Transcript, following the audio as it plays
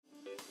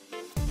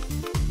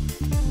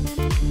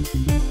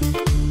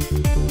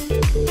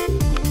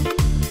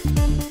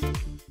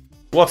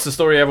What's the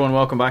story, everyone?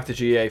 Welcome back to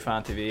GA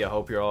Fan TV. I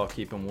hope you're all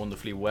keeping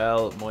wonderfully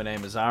well. My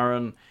name is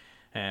Aaron.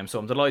 So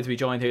I'm delighted to be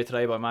joined here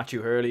today by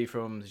Matthew Hurley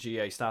from the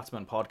GA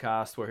Statsman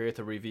podcast. We're here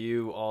to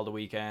review all the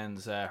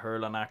weekend's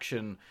hurling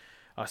action.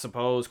 I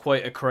suppose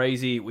quite a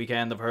crazy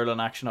weekend of hurling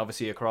action,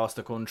 obviously across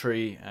the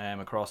country,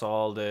 across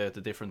all the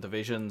different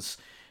divisions.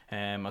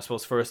 I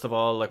suppose first of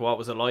all, what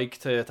was it like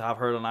to have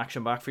hurling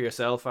action back for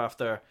yourself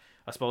after,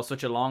 I suppose,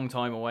 such a long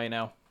time away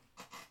now?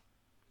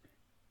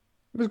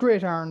 It was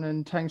great, Aaron,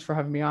 and thanks for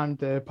having me on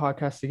the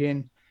podcast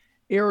again.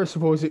 I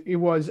suppose it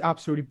was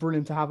absolutely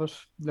brilliant to have it.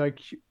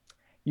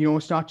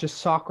 It's not just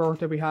soccer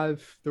that we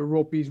have. The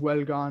rugby's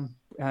well gone.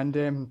 And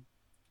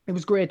it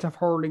was great to have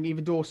hurling,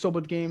 even though some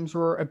of the games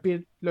were a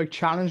bit like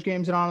challenge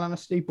games in all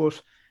honesty.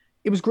 But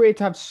it was great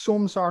to have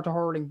some sort of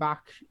hurling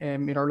back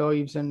in our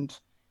lives, and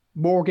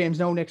more games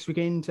now next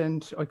weekend,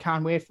 and I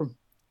can't wait for them.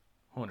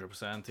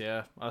 100%,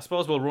 yeah. I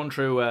suppose we'll run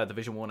through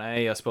Division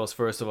 1A, I suppose,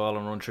 first of all,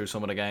 and run through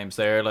some of the games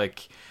there.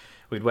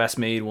 With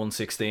Westmeath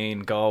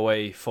 116,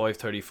 Galway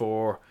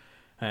 534.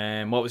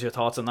 What was your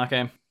thoughts on that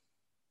game?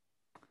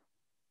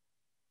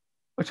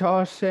 I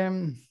thought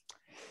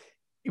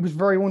it was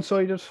very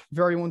one-sided,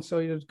 very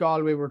one-sided.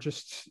 Galway were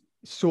just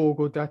so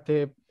good that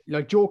day.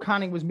 Joe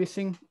Canning was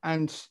missing,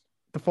 and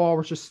the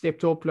forwards just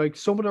stepped up.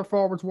 Some of their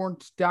forwards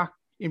weren't that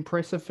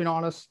impressive, in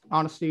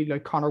honesty,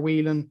 like Conor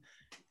Whelan.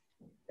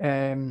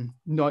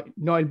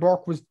 Niall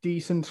Burke was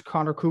decent.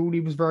 Conor Cooley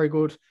was very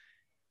good.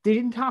 They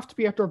didn't have to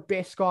be at their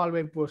best,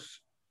 Galway, but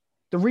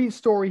the real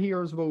story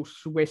here is about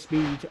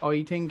Westmeath.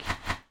 I think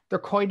they're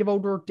kind of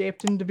out their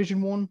depth in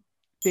Division 1.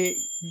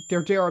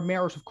 They're there on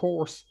merit, of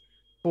course,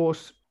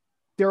 but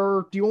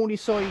they're the only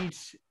side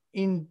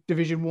in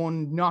Division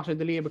 1 not in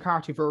the Liam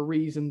McCarthy for a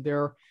reason.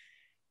 They're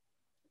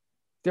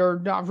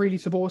not really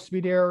supposed to be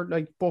there.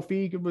 Buff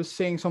Egan was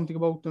saying something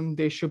about them.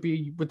 They should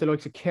be with the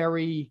likes of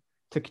Kerry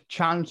to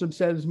challenge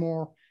themselves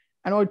more.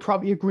 And I'd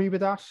probably agree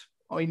with that.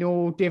 I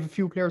know they have a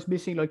few players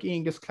missing, like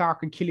Angus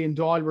Clark and Killian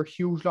Doyle were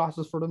huge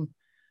losses for them.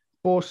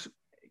 But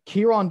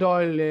Kieran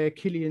Doyle,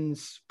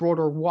 Killian's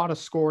brother, what a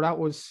score that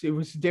was. It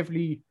was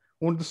definitely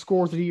one of the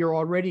scores of the year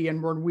already,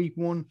 and we're in week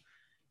 1.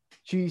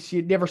 Jeez,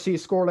 you'd never see a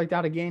score like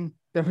that again.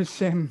 There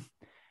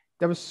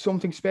was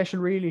something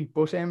special, really.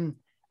 But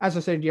as I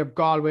said, you have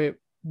Galway,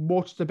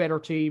 much the better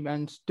team,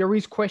 and there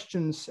is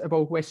questions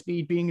about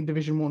Westmeath being in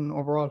Division 1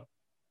 overall.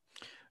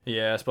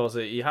 Yeah, I suppose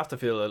you have to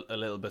feel a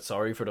little bit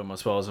sorry for them, I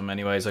suppose, in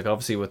many ways.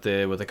 Obviously with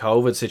the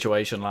COVID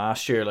situation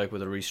last year,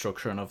 with the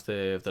restructuring of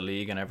the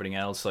league and everything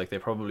else, they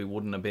probably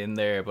wouldn't have been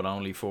there, but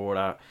only for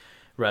that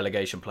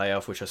relegation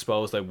playoff, which I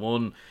suppose they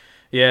won.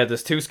 Yeah,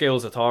 there's two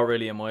skills of thought,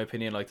 really, in my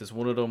opinion. There's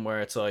one of them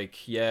where it's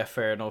yeah,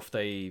 fair enough,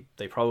 they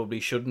probably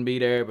shouldn't be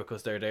there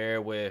because they're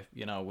there with,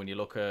 when you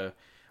look at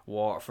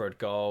Waterford,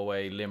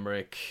 Galway,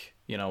 Limerick,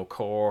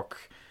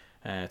 Cork,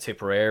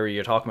 Tipperary,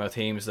 you're talking about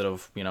teams that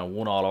have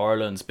won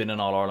All-Irelands, been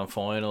in All-Ireland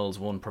finals,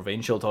 won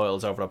provincial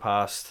titles over the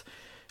past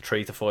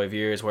 3 to 5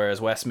 years,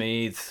 whereas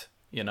Westmeath,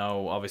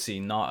 obviously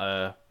not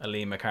a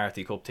Liam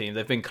McCarthy Cup team.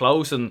 They've been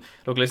close, and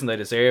look, listen, they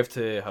deserve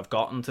to have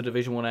gotten to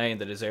Division 1A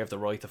and they deserve the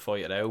right to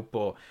fight it out,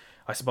 but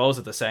I suppose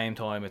at the same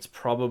time it's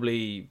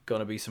probably going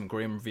to be some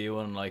grim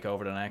viewing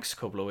over the next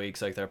couple of weeks.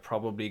 They're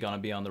probably going to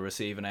be on the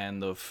receiving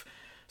end of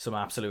some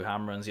absolute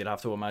hammerings, you'd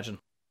have to imagine.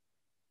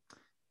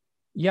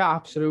 Yeah,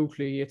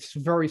 absolutely. It's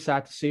very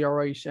sad to see, all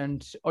right.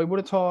 And I would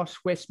have thought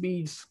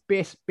Westmeath's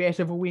best bet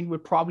of a win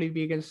would probably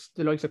be against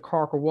the likes of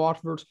Cork or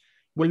Waterford.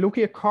 We'll look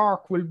at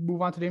Cork. We'll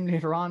move on to them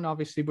later on,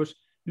 obviously. But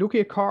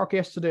looking at Cork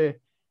yesterday,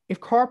 if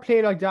Cork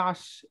play like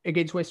that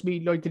against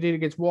Westmeath like they did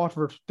against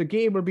Waterford, the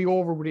game will be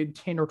over within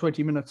 10 or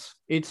 20 minutes.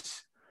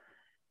 It's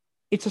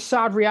a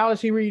sad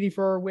reality, really,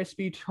 for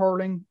Westmeath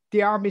hurling.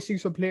 They are missing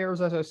some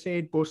players, as I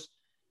said, but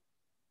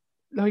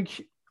I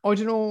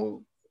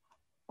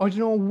don't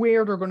know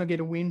where they're going to get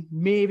a win.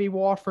 Maybe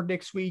Waterford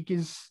next week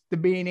is the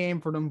main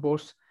aim for them,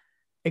 but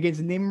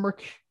against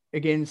Limerick,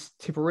 against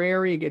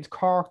Tipperary, against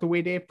Cork, the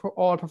way they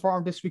all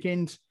performed this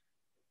weekend,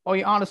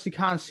 I honestly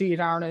can't see it,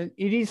 Aaron.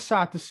 It is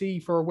sad to see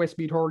for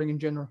Westmeath hurling in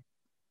general.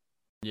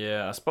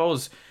 Yeah, I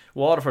suppose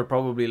Waterford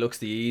probably looks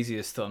the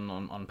easiest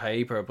on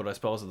paper, but I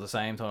suppose at the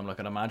same time, I'd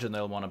imagine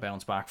they'll want to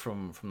bounce back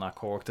from that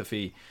Cork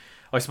defeat.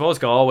 I suppose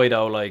Galway,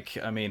 though,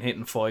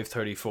 hitting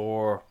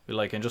 534,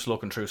 and just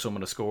looking through some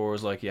of the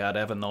scores, you had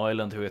Evan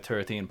Nyland, who had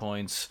 13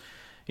 points,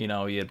 you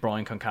had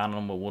Brian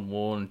Concannon with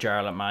 1-1,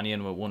 Jarlath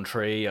Mannion with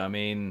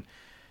 1-3.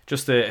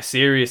 Just a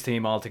serious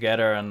team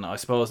altogether, and I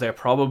suppose they're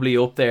probably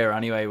up there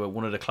anyway with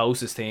one of the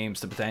closest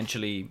teams to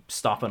potentially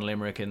stopping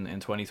Limerick in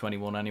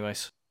 2021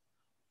 anyways.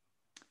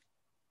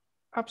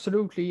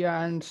 Absolutely,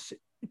 yeah, and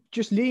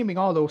just naming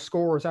all those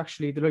scores,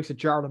 actually, the likes of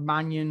Jarlath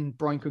Mannion,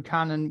 Brian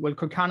Concannon. Well,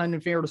 Concannon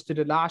and Fairness did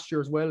it last year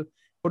as well,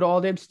 but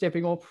all them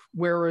stepping up,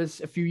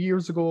 whereas a few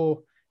years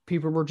ago,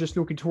 people were just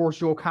looking towards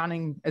Joe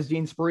Canning as the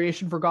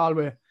inspiration for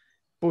Galway.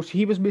 But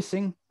he was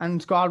missing,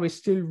 and Galway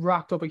still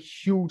racked up a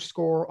huge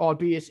score,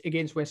 albeit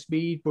against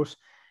Westmeath. But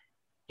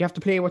you have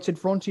to play what's in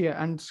front of you,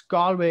 and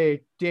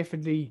Galway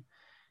definitely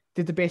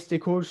did the best they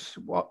could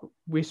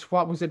with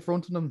what was in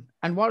front of them.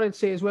 And what I'd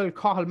say as well,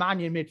 Cathal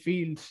Mannion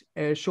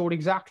midfield showed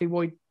exactly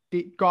why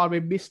Galway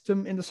missed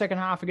them in the second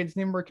half against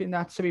Limerick in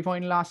that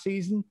semi-final last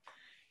season.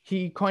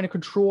 He kind of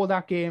controlled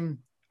that game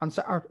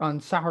on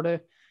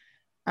Saturday.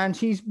 And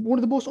he's one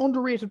of the most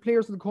underrated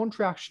players in the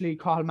country, actually,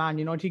 Cathal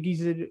Mannion. I think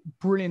he's a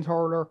brilliant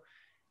hurler.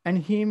 And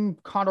him,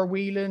 Conor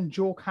Whelan,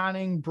 Joe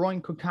Canning,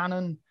 Brian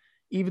Concannon,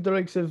 even the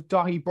likes of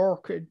Dahi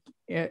Burke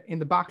in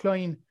the back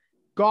line.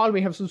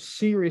 Galway have some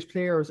serious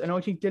players, and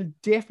I think they'll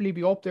definitely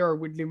be up there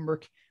with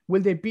Limerick.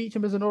 Will they beat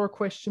him is another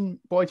question,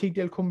 but I think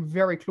they'll come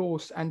very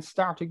close, and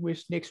starting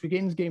with next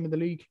weekend's game in the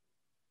league.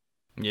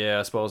 Yeah,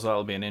 I suppose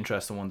that'll be an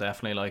interesting one,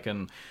 definitely.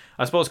 And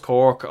I suppose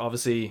Cork,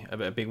 obviously,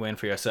 a big win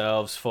for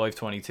yourselves,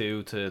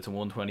 522 to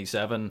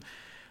 127.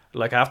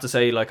 I have to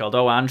say,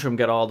 although Antrim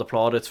get all the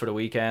plaudits for the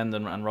weekend,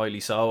 and rightly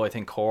so, I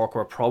think Cork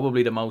were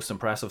probably the most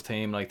impressive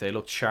team. They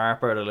looked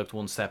sharper, they looked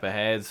one step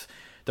ahead.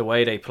 The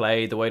way they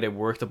played, the way they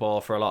worked the ball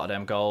for a lot of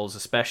them goals,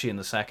 especially in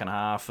the second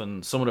half,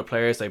 and some of the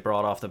players they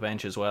brought off the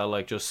bench as well,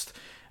 just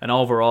an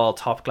overall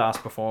top-class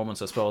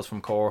performance, I suppose, from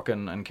Cork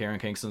and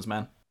Kieran Kingston's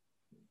men.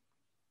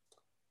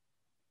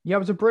 Yeah, it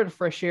was a breath of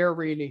fresh air,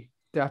 really,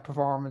 that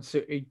performance.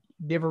 It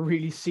never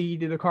really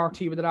seen in a Cork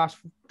team in the last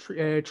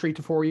 3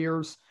 to 4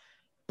 years.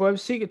 But I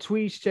was seeing a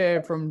tweet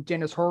from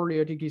Dennis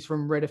Hurley, I think he's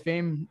from Red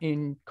FM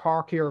in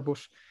Cork here, but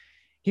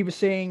he was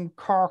saying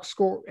Cork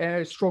struggled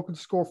to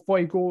score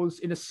 5 goals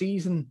in a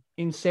season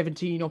in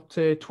 17 up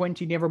to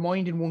 20, never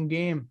mind in one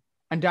game.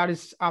 And that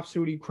is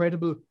absolutely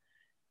incredible.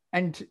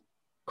 And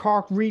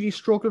Cork really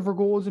struggled for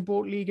goals in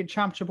both league and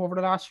championship over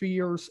the last few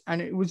years.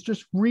 And it was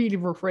just really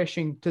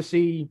refreshing to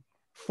see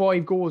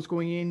 5 goals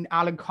going in.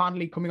 Alan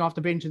Connolly coming off the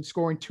bench and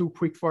scoring 2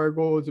 quick-fire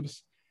goals. It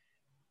was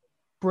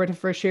breath of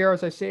fresh air,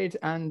 as I said.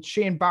 And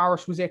Shane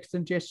Barrett was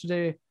excellent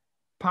yesterday.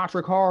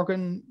 Patrick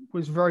Horgan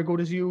was very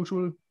good as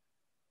usual.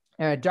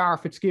 Dar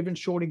Fitzgibbon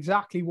showed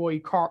exactly why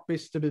Cork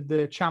missed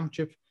the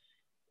championship.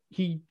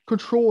 He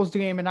controls the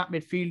game in that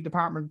midfield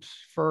department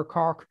for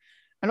Cork.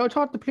 And I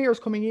thought the players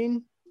coming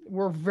in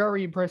were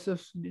very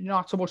impressive.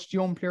 Not so much the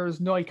young players.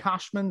 Niall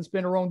Cashman's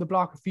been around the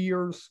block a few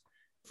years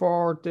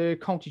for the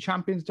county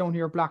champions down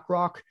here,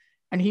 Blackrock.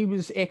 And he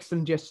was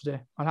excellent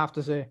yesterday, I'll have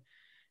to say.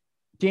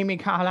 Damien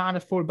Cahalane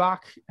at full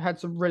back, had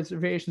some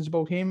reservations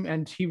about him,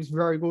 and he was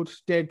very good.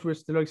 Dead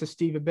with the likes of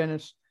Stephen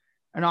Bennett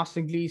and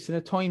Austin Gleeson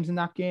at times in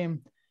that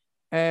game.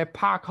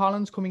 Pat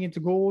Collins coming into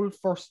goal,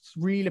 first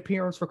real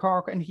appearance for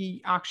Cork, and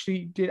he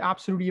actually did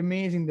absolutely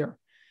amazing there.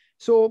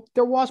 So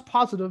there was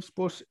positives,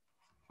 but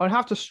I'll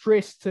have to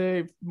stress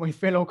to my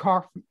fellow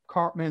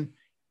Corkmen,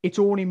 it's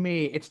only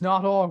May. It's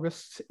not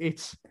August.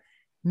 It's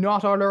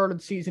not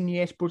All-Ireland season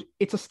yet, but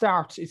it's a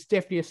start. It's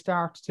definitely a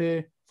start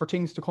for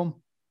things to come.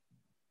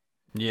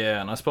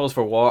 Yeah, and I suppose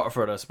for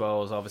Waterford,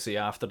 obviously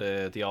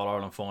after the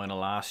All-Ireland final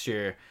last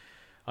year,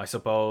 I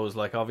suppose,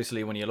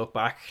 obviously when you look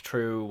back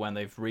through when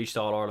they've reached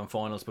All-Ireland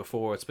finals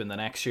before, it's been the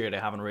next year they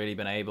haven't really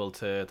been able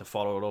to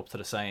follow it up to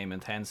the same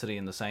intensity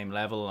and the same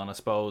level. And I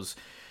suppose,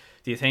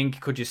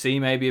 could you see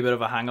maybe a bit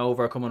of a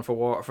hangover coming for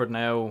Waterford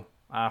now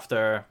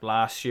after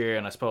last year,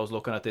 and I suppose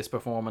looking at this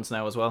performance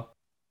now as well?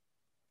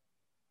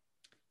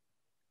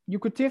 You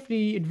could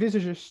definitely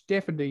envisage it,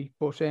 definitely.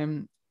 But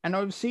and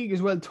I was seeing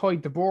as well,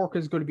 Tadhg de Bourke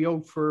is going to be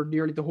out for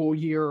nearly the whole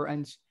year,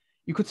 and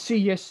you could see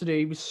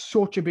yesterday it was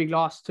such a big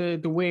loss to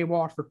the way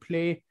Waterford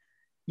play.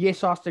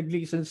 Yes, Austin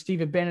Gleeson and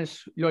Stephen Bennett,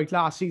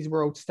 last season,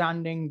 were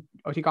outstanding.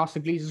 I think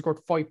Austin Gleeson scored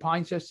 5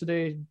 points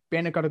yesterday.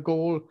 Bennett got a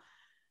goal.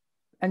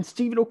 And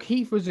Stephen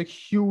O'Keefe was a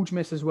huge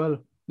miss as well.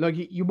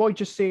 You might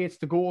just say it's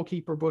the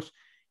goalkeeper, but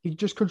he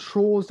just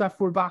controls that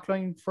full back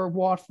line for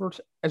Waterford,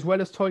 as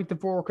well as Tadhg de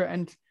Bourke.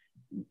 And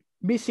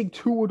missing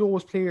 2 of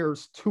those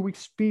players, 2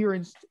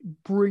 experienced,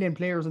 brilliant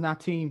players in that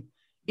team,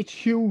 it's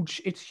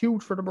huge. It's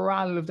huge for the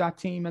morale of that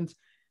team. And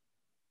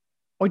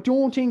I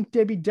don't think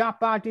they'll be that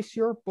bad this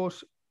year, but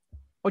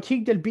I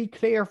think they'll beat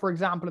Clare, for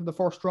example, in the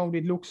first round.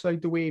 It looks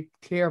like the way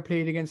Clare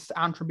played against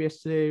Antrim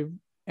yesterday,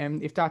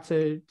 if that's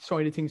a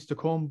side of things to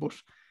come. But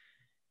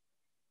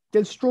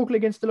they'll struggle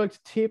against the likes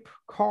of Tipp,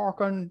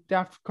 Cork on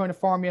that kind of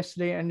form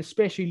yesterday, and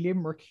especially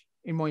Limerick,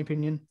 in my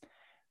opinion.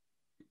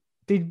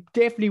 They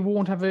definitely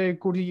won't have a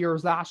good year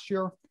as last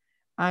year.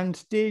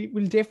 And they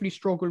will definitely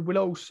struggle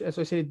without, as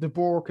I said, de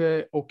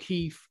Bourke,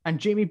 O'Keefe. And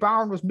Jamie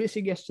Barron was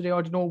missing yesterday.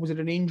 I don't know, was it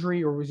an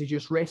injury or was he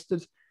just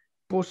rested?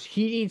 But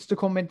he needs to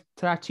come into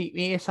that team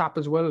ASAP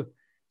as well.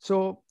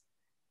 So,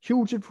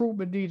 huge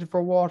improvement needed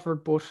for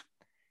Waterford, but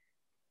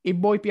it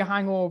might be a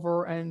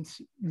hangover. And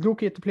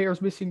look at the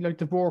players missing like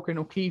de Bourke and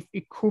O'Keefe.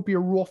 It could be a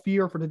rough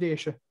year for the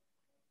Daisha.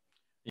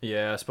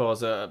 Yeah, I suppose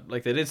they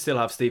did still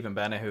have Stephen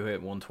Bennett, who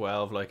hit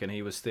 112, and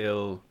he was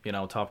still,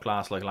 top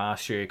class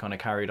last year. He kind of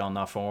carried on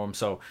that form.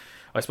 So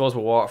I suppose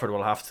with Waterford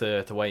we'll have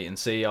to wait and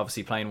see.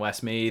 Obviously playing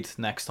Westmeath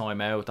next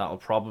time out, that'll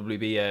probably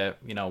be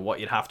what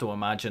you'd have to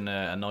imagine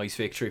a nice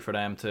victory for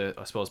them to,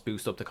 I suppose,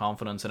 boost up the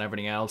confidence and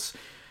everything else.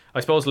 I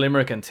suppose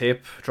Limerick and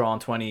Tipp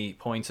drawing 20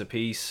 points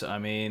apiece. I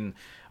mean,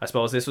 I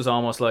suppose this was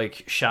almost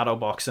like shadow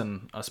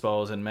boxing, I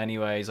suppose, in many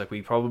ways.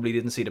 We probably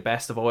didn't see the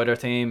best of either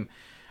team.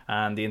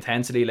 and the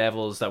intensity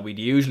levels that we'd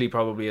usually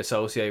probably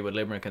associate with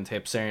Limerick and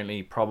Tipp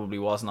certainly probably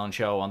wasn't on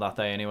show on that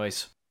day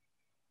anyways.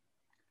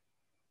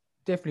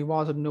 Definitely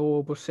wasn't,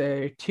 no, but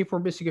Tipp were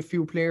missing a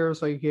few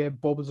players like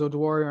Bubbles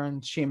O'Dwyer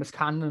and Seamus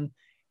Cannon.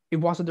 It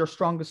wasn't their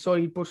strongest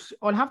side, but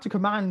I'll have to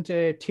commend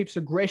Tipp's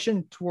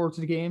aggression towards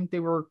the game.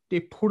 They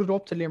put it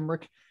up to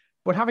Limerick.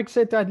 But having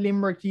said that,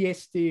 Limerick,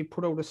 yes, they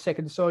put out a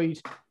second side.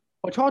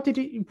 I thought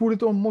they would have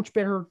done much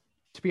better,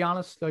 to be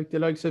honest. Like the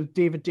likes of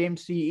David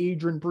Dempsey,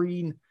 Adrian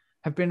Breen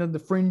have been on the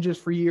fringes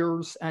for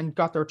years and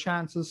got their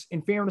chances.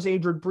 In fairness,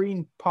 Adrian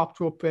Breen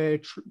popped up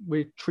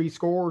with 3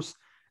 scores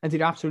and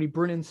did absolutely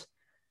brilliant.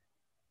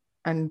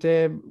 And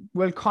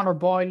Connor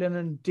Boylan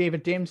and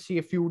David Dempsey,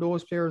 a few of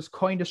those players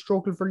kind of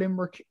struggled for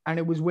Limerick. And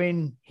it was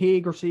when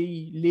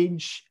Hagerty,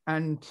 Lynch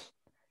and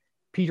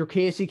Peter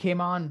Casey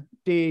came on,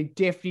 they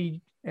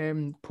definitely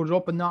put it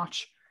up a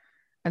notch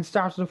and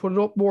started to put it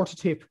up more to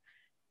Tipp.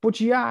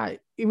 But yeah,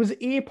 it was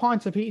 8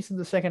 points apiece in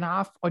the second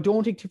half. I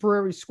don't think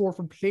Tipperary scored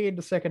from play in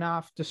the second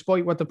half,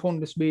 despite what the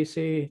pundits may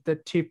say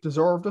that Tipp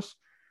deserved it.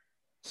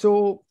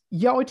 So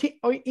yeah,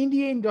 in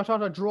the end, I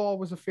thought a draw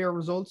was a fair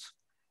result.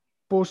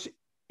 But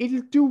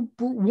it'll do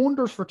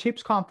wonders for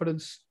Tipp's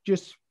confidence,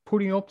 just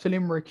putting up to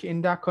Limerick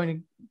in that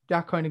kind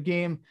of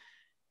game.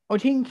 I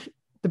think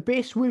the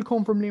best will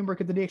come from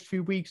Limerick in the next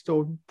few weeks,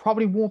 though.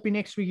 Probably won't be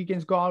next week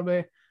against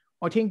Galway.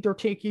 I think they're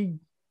taking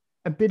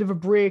a bit of a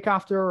break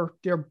after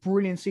their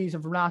brilliant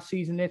season from last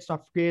season. Let's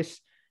not forget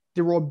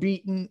they were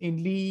beaten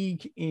in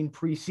league, in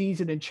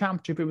pre-season, in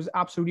championship. It was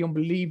absolutely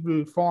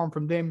unbelievable form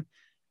from them.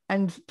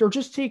 And they're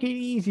just taking it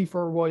easy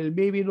for a while.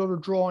 Maybe another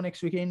draw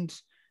next weekend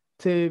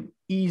to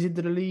ease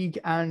into the league,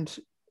 and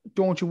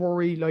don't you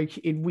worry, like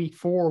in week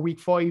 4, week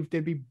 5,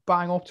 they'll be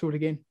bang up to it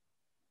again.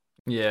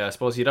 Yeah, I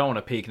suppose you don't want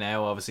to peak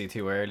now, obviously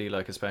too early,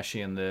 like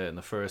especially in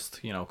the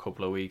first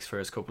couple of weeks,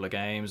 first couple of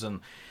games,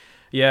 and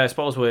yeah, I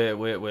suppose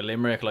with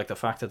Limerick, like the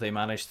fact that they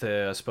managed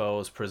to, I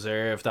suppose,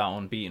 preserve that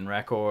unbeaten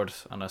record,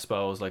 and I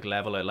suppose like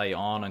level it late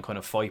on and kind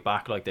of fight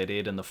back like they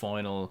did in the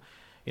final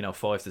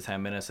 5 to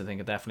 10 minutes. I think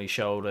it definitely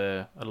showed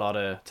a lot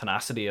of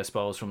tenacity, I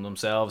suppose, from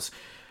themselves.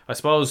 I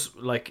suppose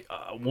like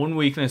one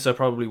weakness I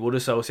probably would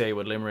associate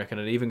with Limerick,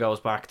 and it even goes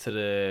back to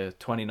the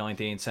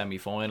 2019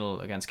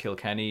 semi-final against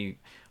Kilkenny.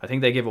 I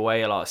think they give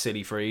away a lot of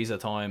silly frees at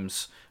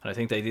times, and I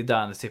think they did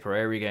that in the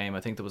Tipperary game. I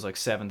think there was like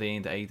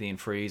 17 to 18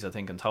 frees, I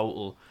think, in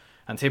total.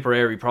 And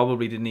Tipperary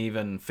probably didn't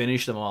even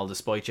finish them all,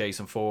 despite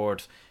Jason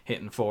Ford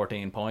hitting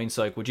 14 points.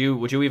 Like, would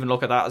you even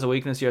look at that as a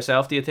weakness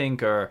yourself, do you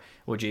think, or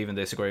would you even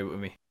disagree with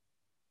me?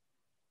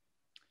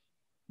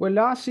 Well,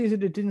 last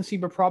season it didn't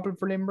seem a problem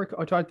for Limerick.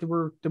 I thought they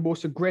were the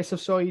most aggressive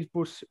side,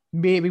 but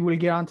maybe we'll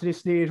get onto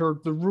this later.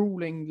 The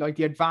ruling, like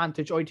the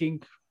advantage, I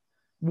think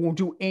won't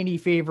do any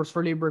favours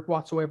for Limerick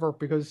whatsoever,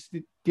 because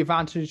the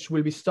advantage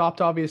will be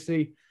stopped,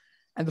 obviously,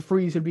 and the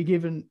frees will be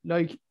given.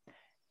 Like,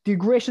 the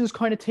aggression is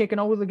kind of taken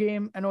out of the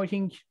game, and I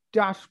think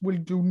that will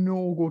do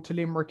no good to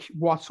Limerick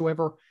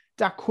whatsoever.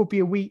 That could be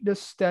a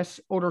weakness that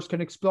others can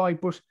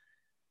exploit, but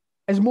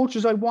as much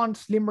as I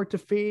want Limerick to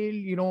fail,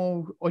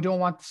 I don't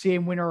want the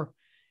same winner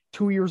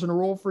 2 years in a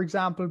row, for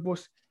example,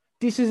 but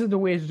this isn't the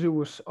way to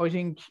do it. I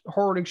think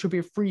hurling should be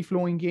a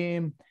free-flowing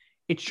game.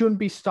 It shouldn't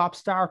be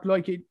stop-start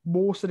like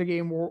most of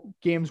the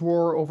games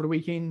were over the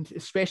weekend,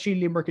 especially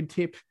Limerick and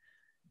Tipp.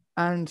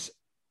 And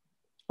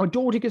I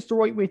don't think it's the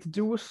right way to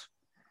do it.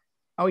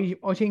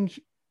 I think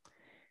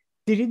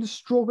they didn't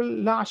struggle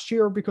last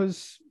year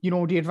because,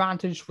 the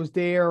advantage was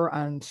there,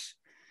 and,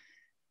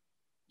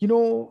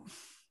 it'll,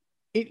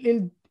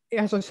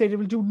 as I said, it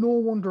will do no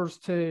wonders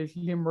to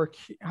Limerick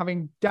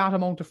having that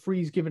amount of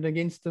frees given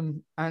against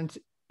them. And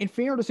in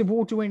fairness, it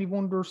won't do any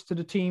wonders to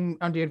the team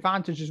and the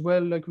advantage as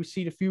well. Like, we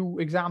see a few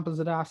examples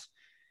of that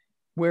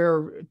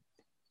where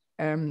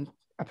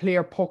a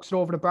player pucks it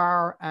over the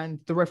bar and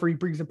the referee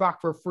brings it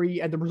back for a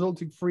free, and the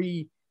resulting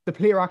free, the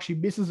player actually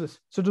misses it.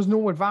 So there's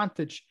no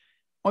advantage.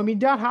 I mean,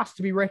 that has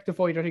to be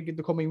rectified, I think, in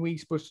the coming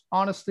weeks. But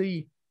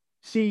honestly,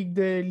 seeing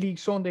the League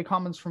Sunday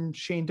comments from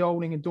Shane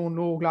Dowling and Don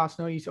Logue last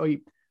night,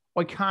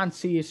 I can't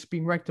see it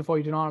being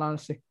rectified, in all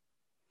honesty.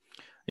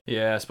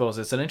 Yeah, I suppose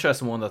it's an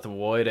interesting one that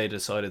why they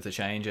decided to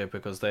change it,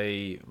 because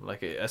they,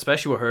 like,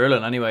 especially with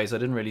hurling anyways, I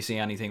didn't really see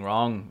anything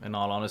wrong, in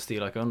all honesty.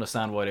 Like, I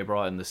understand why they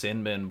brought in the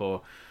sin bin,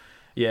 but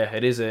yeah,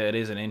 it is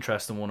an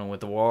interesting one. And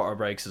with the water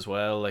breaks as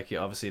well, like,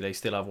 obviously they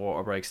still have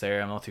water breaks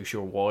there. I'm not too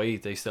sure why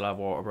they still have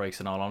water breaks,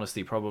 in all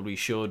honesty. Probably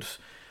should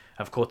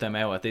have cut them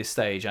out at this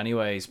stage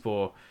anyways.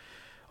 But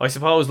I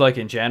suppose, like,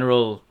 in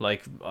general,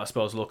 like, I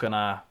suppose looking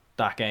at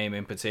that game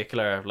in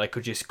particular, like,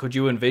 could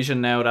you envision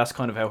now that's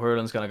kind of how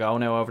hurling's going to go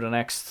now over the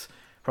next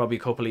probably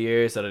couple of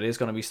years, that it is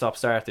going to be stop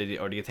start,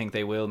 or do you think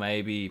they will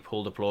maybe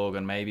pull the plug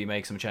and maybe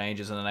make some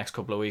changes in the next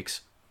couple of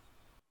weeks?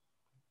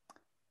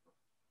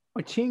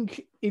 I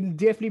think it'll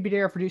definitely be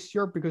there for this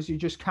year, because you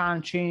just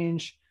can't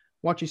change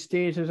what you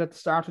stated at the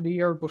start of the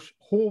year, but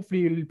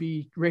hopefully it'll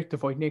be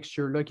rectified next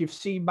year. Like, you've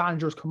seen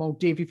managers come out,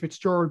 Davy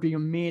Fitzgerald being a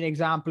main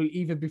example,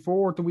 even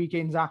before the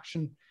weekend's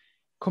action,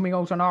 coming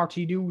out on RT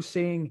News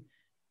saying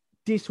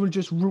this will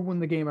just ruin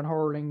the game at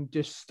Hurling,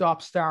 just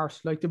stop start.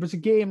 Like there was a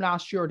game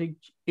last year, I think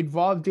it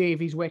involved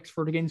Davies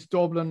Wexford against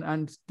Dublin,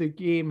 and the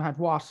game had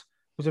what?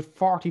 Was it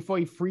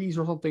 45 frees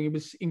or something? It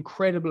was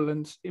incredible,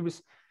 and it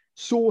was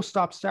so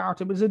stop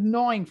start. It was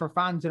annoying for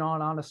fans in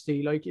all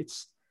honesty. Like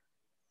it's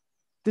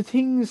the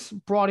things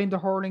brought into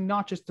hurling,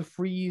 not just the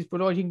freeze,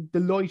 but I think the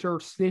lighter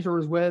slitter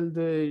as well,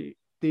 the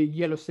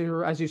yellow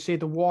slitter, as you say,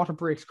 the water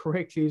breaks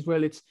correctly as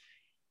well.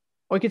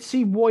 I could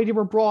see why they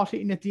were brought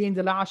in at the end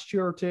of last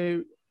year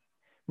to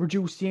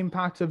reduce the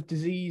impact of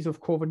disease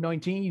of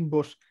COVID-19,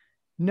 but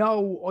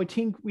now I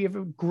think we have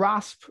a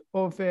grasp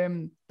of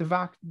the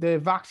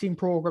vaccine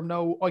program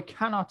now. I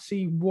cannot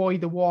see why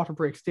the water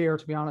breaks there,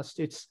 to be honest.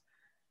 It's,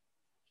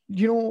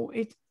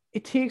 it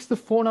takes the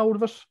fun out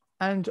of it.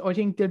 And I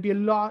think there'll be a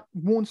lot,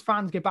 once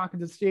fans get back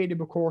into the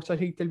stadium, of course, I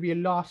think there'll be a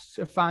lot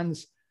of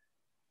fans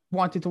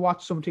wanting to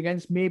watch something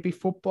else. Maybe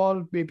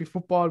football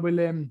will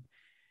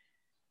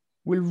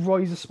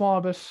rise a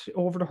small bit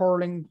over the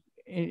hurling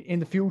in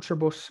the future.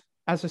 But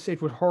as I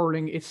said, with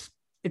hurling, it's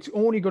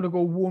only going to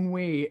go one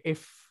way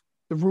if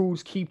the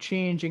rules keep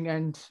changing,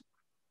 and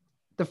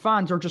the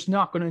fans are just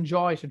not going to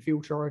enjoy it in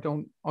future.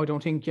 I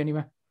don't think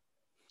anyway.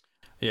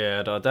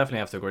 Yeah, I definitely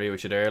have to agree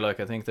with you there. Like,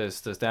 I think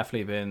there's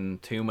definitely been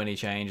too many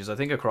changes. I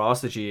think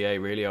across the GA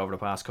really over the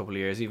past couple of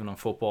years, even on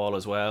football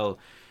as well,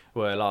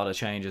 where a lot of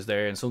changes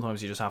there. And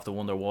sometimes you just have to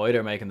wonder why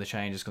they're making the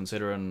changes,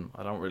 considering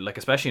I don't really, like,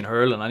 especially in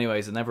hurling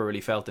anyways, I never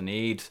really felt the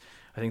need.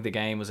 I think the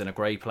game was in a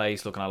great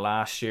place looking at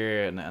last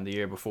year and the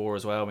year before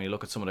as well, when you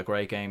look at some of the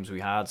great games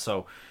we had.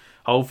 So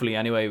hopefully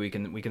anyway we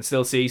can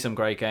still see some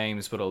great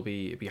games, but it'll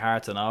be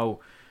hard to know.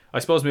 I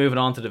suppose moving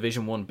on to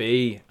Division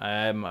 1B,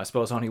 I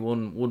suppose only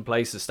one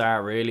place to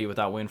start really with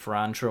that win for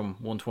Antrim,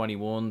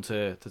 121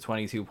 to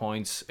 22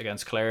 points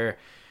against Clare.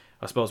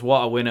 I suppose what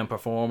a winning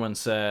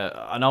performance.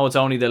 I know it's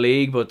only the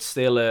league, but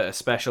still a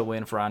special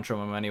win for Antrim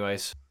in many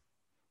ways.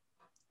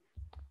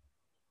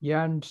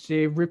 Yeah, and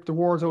they ripped the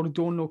words out of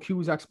Donal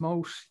Cusack's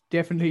mouth.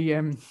 Definitely,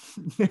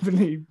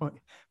 definitely. But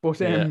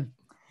yeah,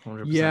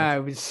 100%. Yeah,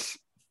 it was.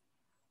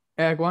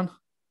 Go on.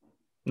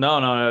 No,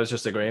 I was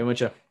just agreeing with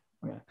you.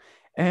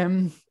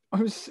 Yeah. I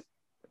was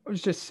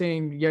just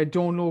saying, yeah,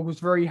 Donal was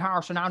very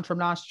harsh on Antrim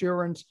last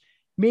year, and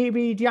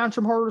maybe the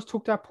Antrim hurlers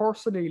took that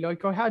personally.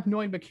 Like, I had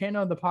Niall McKenna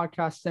on the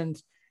podcast, and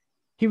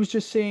he was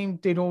just saying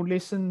they don't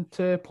listen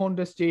to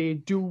pundits, they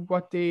do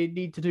what they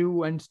need to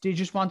do, and they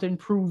just want to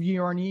improve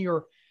year on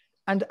year.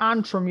 And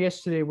Antrim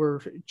yesterday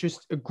were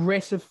just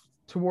aggressive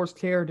towards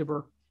Clare.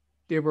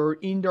 They were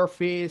in their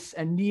face,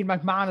 and Neil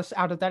McManus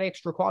added that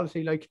extra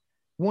quality. Like,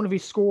 one of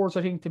his scores,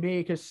 I think, to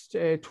make is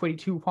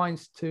 22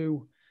 points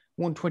to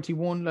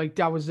 121. Like,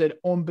 that was an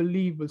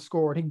unbelievable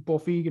score. I think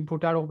Buff Egan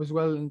put that up as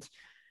well, and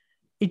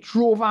it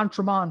drove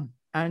Antrim on.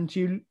 And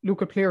you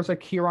look at players like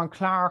Kieran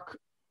Clark,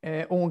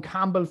 Owen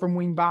Campbell from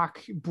wing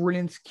back,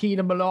 brilliant.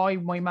 Keelan Malloy,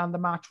 my man of the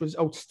match, was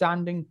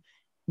outstanding.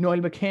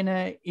 Niall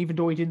McKenna, even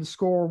though he didn't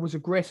score, was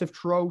aggressive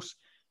throughout.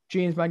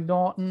 James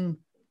McNaughton,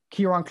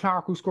 Kieran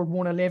Clark, who scored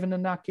 111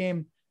 in that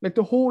game. Like,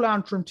 the whole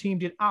Antrim team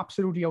did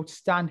absolutely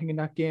outstanding in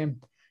that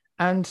game.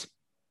 And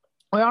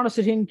I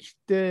honestly think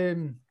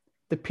the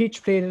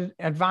pitch played an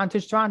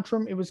advantage to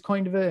Antrim. It was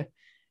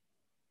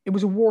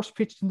a worse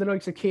pitch than the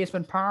likes of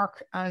Casement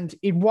Park, and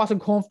it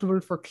wasn't comfortable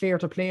for Clare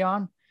to play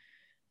on.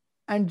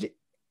 And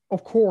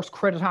of course,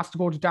 credit has to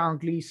go to Darren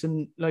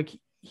Gleeson. Like,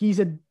 he's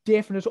a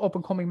definite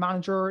up-and-coming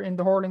manager in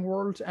the hurling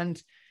world,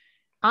 and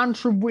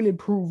Antrim will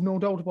improve, no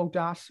doubt about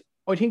that.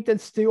 I think they'll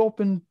stay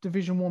up in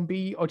Division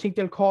 1B. I think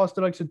they'll cause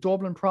the likes of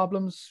Dublin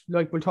problems.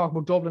 Like, we'll talk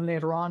about Dublin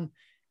later on.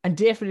 And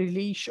definitely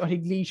Laois. I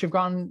think Laois have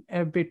gone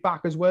a bit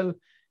back as well.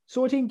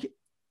 So I think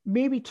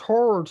maybe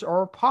third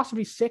or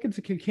possibly second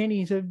to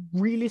Kilkenny is a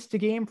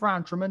realistic game for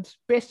Antrim, and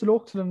best of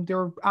luck to them.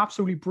 They're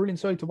absolutely brilliant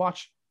side to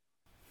watch.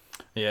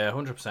 Yeah,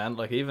 100%.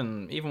 Like,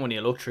 even when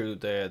you look through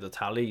the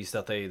tallies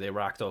that they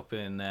racked up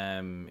in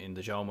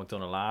the Joe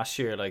McDonagh last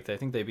year, like, I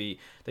think they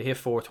hit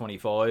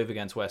 425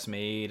 against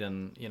Westmeath,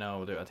 and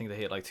I think they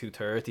hit like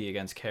 230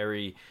 against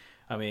Kerry.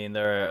 I mean,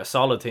 they're a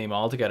solid team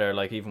altogether.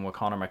 Like, even with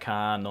Conor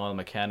McCann, Niall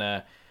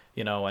McKenna,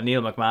 and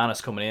Neil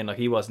McManus coming in, like,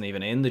 he wasn't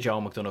even in the Joe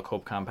McDonagh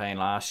Cup campaign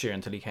last year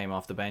until he came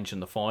off the bench in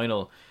the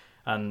final.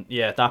 And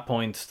yeah, at that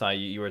point that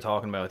you were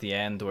talking about at the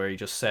end, where he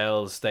just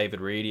sells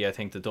David Reedy, I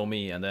think, the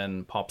dummy, and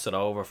then pops it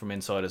over from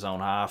inside his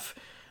own half.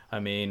 I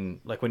mean,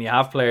 like, when you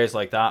have players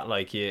like that,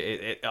 like,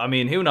 I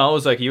mean, who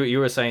knows? Like, you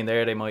were saying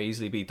there, they might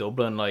easily beat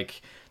Dublin.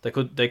 Like, they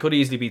could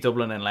easily beat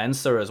Dublin and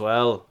Leinster as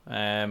well.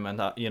 And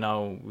that,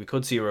 we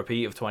could see a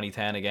repeat of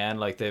 2010 again.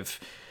 Like, they're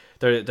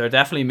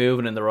definitely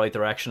moving in the right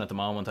direction at the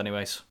moment,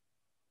 anyways.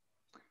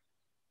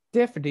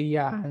 Definitely,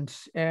 yeah.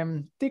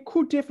 And they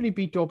could definitely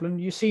beat Dublin.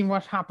 You've seen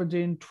what happened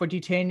in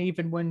 2010,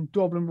 even when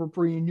Dublin were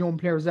bringing young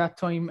players that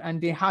time,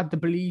 and they had the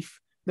belief.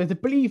 That the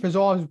belief has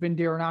always been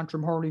there in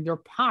Antrim hurling. They're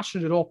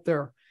passionate up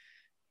there.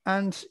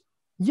 And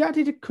yeah,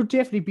 they could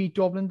definitely beat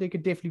Dublin. They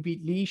could definitely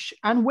beat Laois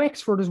and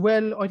Wexford as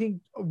well. I think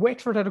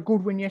Wexford had a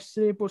good win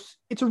yesterday, but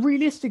it's a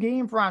realistic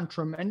game for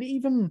Antrim. And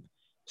even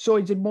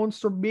sides in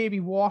Munster, maybe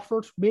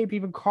Waterford, maybe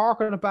even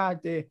Cork on a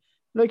bad day,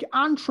 Like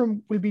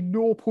Antrim will be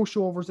no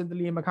pushovers in the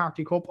Liam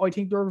McCarthy Cup. I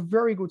think they're a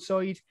very good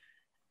side,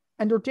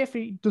 and they're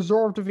definitely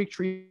deserved the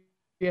victory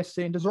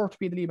yesterday and deserve to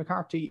be the Liam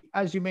McCarthy.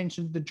 As you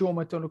mentioned, the Joe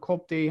McDonagh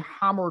Cup, they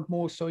hammered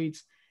most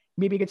sides.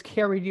 Maybe against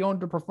Kerry, they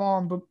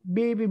underperformed, but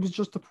maybe it was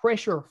just the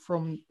pressure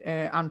from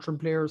Antrim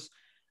players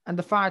and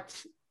the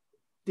fact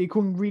they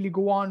couldn't really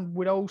go on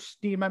without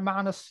Neil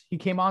McManus. He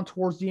came on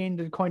towards the end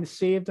and kind of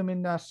saved them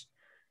in that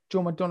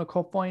Joe McDonagh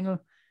Cup final.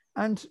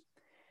 And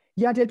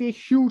yeah, they'll be a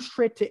huge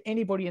threat to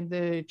anybody in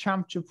the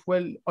championship.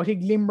 Well, I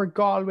think Limerick,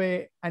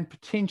 Galway, and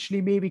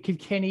potentially maybe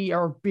Kilkenny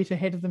are a bit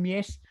ahead of them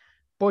yet.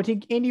 But I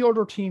think any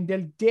other team,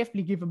 they'll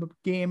definitely give them a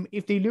game.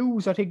 If they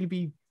lose, I think it'll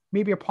be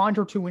maybe a point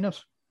or two in it.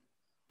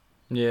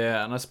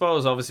 Yeah, and I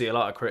suppose obviously a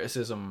lot of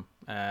criticism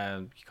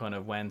kind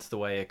of went the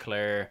way of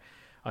Clare.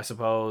 I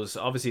suppose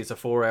obviously it's a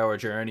 4 hour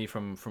journey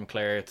from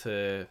Clare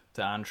to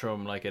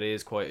Antrim. Like it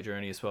is quite a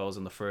journey, I suppose,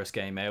 in the first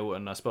game out,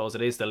 and I suppose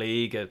it is the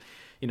league.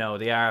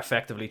 They are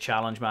effectively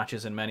challenge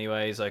matches in many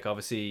ways. Like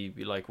obviously,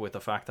 like with the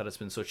fact that it's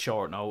been such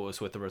short notice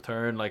with the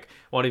return. Like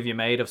what have you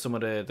made of some of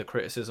the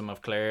criticism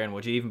of Clare, and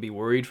would you even be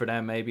worried for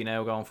them maybe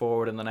now going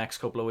forward in the next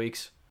couple of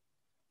weeks?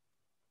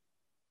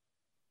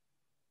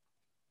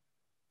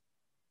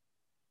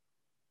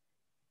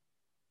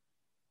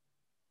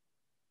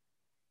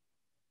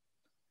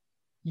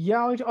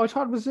 Yeah, I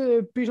thought it was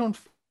a bit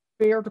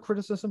unfair, the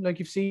criticism. Like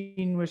you've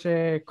seen with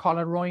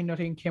Colin Ryan, I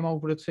think, came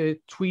out with a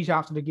tweet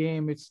after the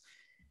game.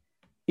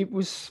 It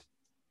was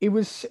it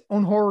was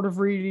unheard of,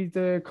 really,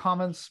 the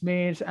comments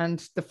made,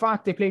 and the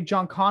fact they played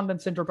John Conlon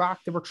centre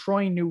back. They were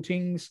trying new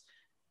things,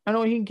 and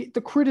I think the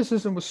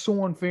criticism was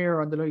so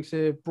unfair on the likes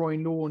of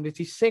Brian Lowe. It's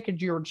his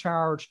second year in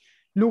charge.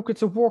 Look,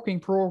 it's a work in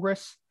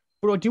progress,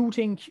 but I do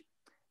think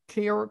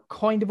Clare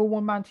kind of a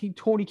one man team.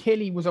 Tony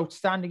Kelly was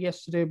outstanding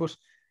yesterday, but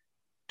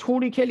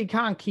Tony Kelly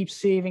can't keep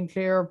saving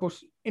Clare. But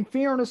in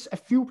fairness, a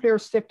few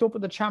players stepped up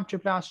in the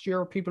championship last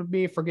year. People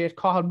may forget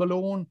Cathal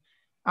Malone,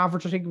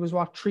 average, I think it was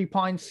 3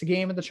 points a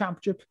game in the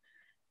championship.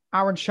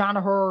 Aaron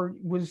Shanahan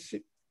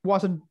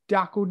wasn't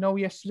that good now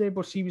yesterday,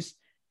 but he was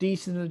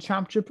decent in the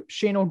championship.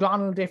 Shane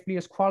O'Donnell definitely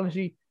has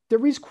quality.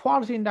 There is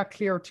quality in that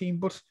Clare team,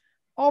 but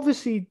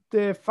obviously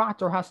the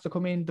factor has to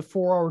come in the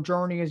 4 hour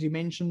journey, as you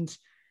mentioned.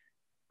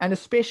 And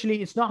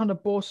especially, it's not on a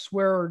bus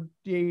where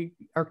they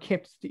are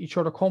kept to each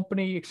other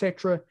company,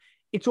 etc.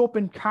 It's up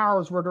in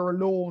cars where they're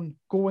alone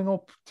going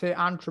up to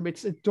Antrim.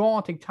 It's a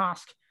daunting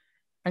task.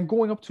 And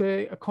going up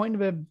to a kind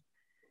of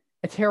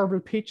a terrible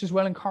pitch as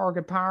well in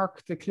Corgan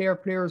Park, the Clare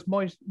players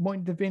might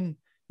have been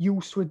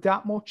used to it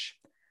that much.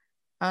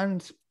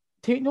 And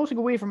take nothing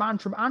away from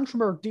Antrim.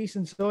 Antrim are a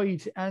decent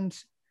side. And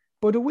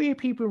by the way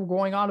people were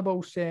going on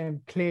about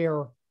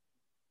Clare,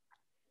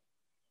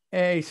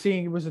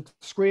 saying it was a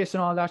disgrace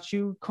and all that,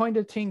 you kind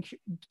of think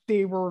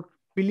they were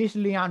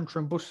belittling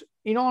Antrim. But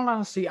in all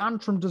honesty,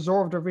 Antrim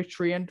deserved their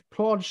victory, and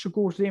plaudits should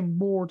go to them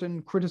more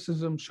than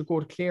criticism should go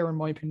to Clare, in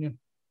my opinion.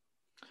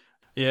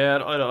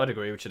 Yeah, I'd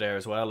agree with you there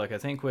as well. Like I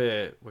think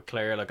with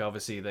Clare, like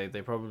obviously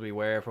they probably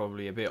were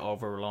probably a bit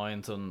over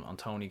reliant on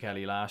Tony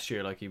Kelly last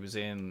year. Like he was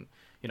in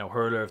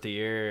hurler of the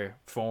year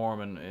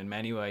form in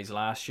many ways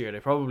last year.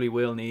 They probably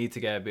will need to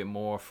get a bit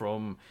more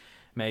from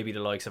maybe the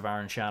likes of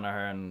Aaron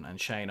Shanahan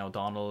and Shane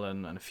O'Donnell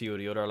and a few of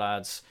the other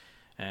lads.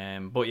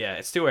 But yeah,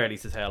 it's too early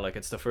to tell. Like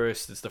it's the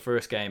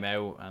first game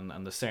out,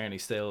 and there's certainly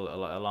still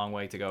a long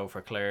way to go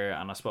for Clare,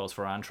 and I suppose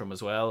for Antrim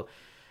as well.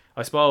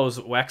 I suppose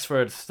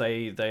Wexford,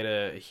 they had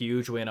a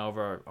huge win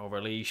over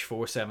Laois,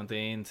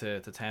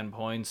 4-17 to 10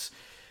 points.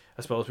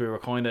 I suppose we were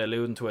kind of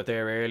alluding to it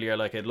there earlier.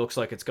 Like it looks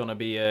like it's going to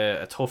be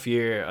a tough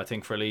year, I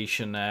think, for Laois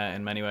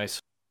in many ways.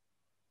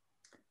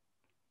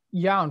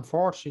 Yeah,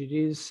 unfortunately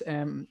it is.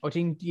 I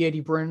think the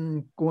Eddie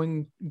Brennan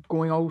going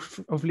out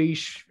of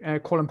Laois,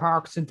 Cullen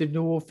Parkinson did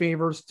no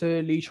favours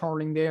to Laois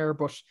hurling there,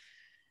 but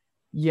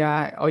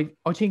yeah,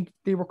 I think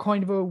they were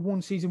kind of a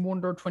one season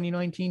wonder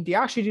 2019. They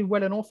actually did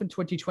well enough in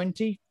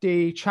 2020.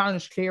 They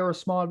challenged Clare a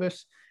small bit,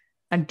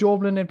 and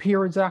Dublin in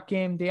periods that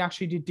game, they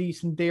actually did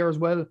decent there as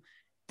well.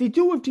 They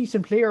do have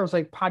decent players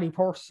like Paddy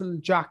Purcell,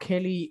 Jack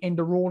Kelly in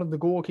the role of the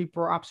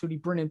goalkeeper, absolutely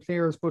brilliant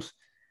players. But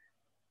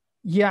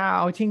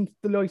yeah, I think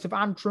the likes of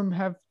Antrim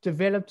have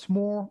developed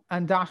more,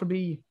 and that'll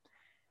be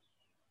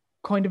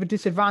kind of a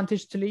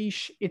disadvantage to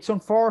Laois. It's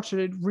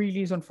unfortunate, it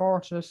really is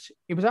unfortunate.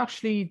 It was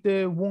actually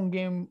the one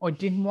game I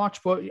didn't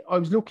watch, but I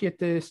was looking at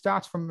the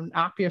stats from an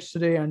app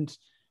yesterday, and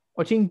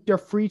I think their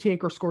free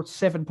taker scored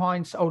 7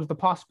 points out of the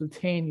possible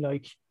 10.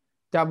 Like,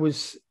 that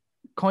was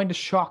kind of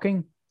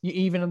shocking,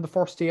 even in the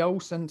first day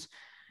out, and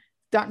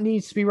that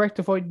needs to be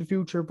rectified in the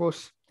future.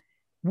 But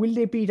will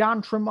they beat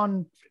Antrim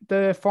on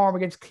the form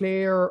against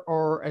Clare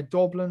or a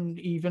Dublin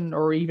even,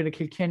 or even a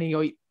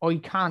Kilkenny? I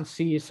can't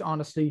see it,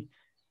 honestly.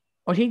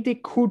 I think they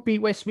could beat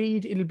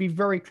Westmeath. It'll be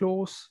very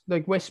close.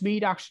 Like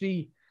Westmeath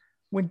actually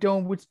went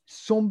down with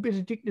some bit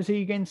of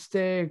dignity against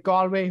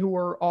Galway, who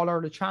were all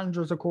are the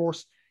challengers, of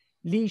course.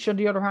 Laois, on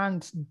the other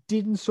hand,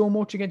 didn't so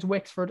much against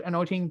Wexford, and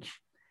I think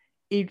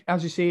it,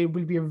 as you say,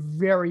 will be a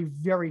very,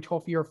 very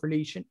tough year for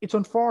Laois. It's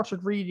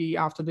unfortunate, really,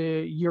 after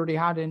the year they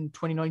had in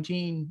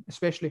 2019,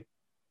 especially.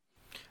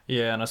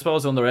 Yeah, and I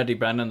suppose under Eddie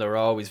Brennan they're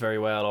always very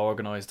well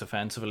organised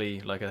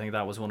defensively. Like I think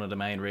that was one of the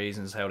main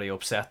reasons how they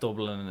upset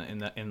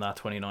Dublin in that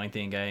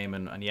 2019 game,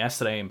 and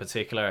yesterday in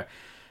particular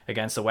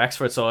against the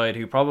Wexford side,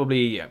 who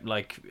probably,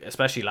 like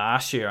especially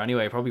last year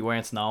anyway, probably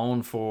weren't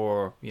known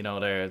for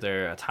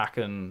their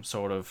attacking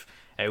sort of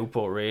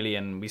output really.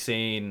 And we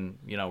seen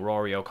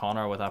Rory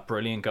O'Connor with that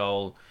brilliant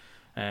goal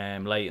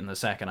late in the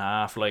second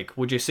half. Like,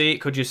 could you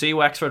see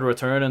Wexford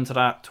returning to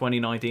that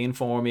 2019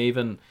 form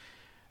even?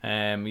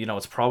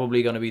 It's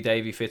probably going to be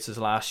Davy Fitz's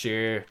last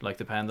year, like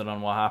depending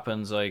on what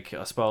happens. Like,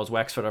 I suppose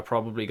Wexford are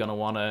probably going to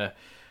want to,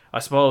 I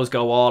suppose,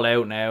 go all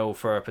out now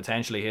for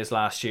potentially his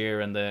last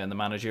year in the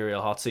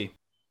managerial hot seat.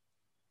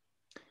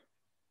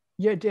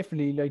 Yeah,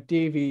 definitely. Like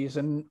Davy is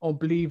an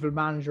unbelievable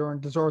manager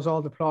and deserves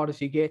all the plaudits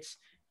he gets.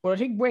 But I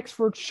think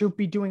Wexford should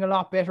be doing a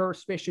lot better,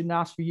 especially in the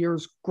last few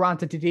years.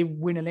 Granted, they did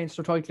win a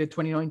Leinster title in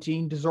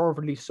 2019,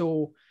 deservedly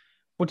so.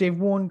 But they've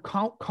won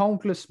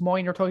countless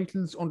minor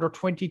titles, under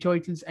 20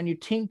 titles, and you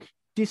think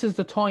this is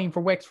the time for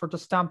Wexford to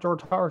stamp their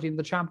authority in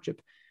the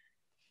championship.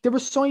 There were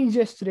signs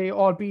yesterday,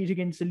 albeit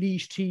against a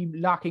Laois team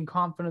lacking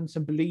confidence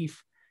and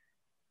belief.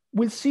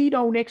 We'll see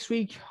now next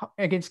week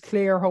against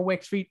Clare how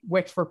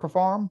Wexford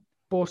perform,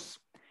 but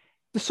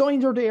the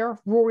signs are there.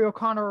 Rory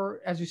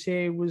O'Connor, as you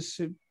say, was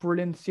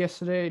brilliant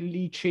yesterday.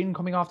 Lee Chin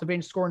coming off the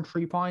bench scoring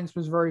 3 points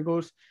was very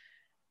good.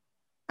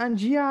 And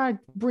yeah,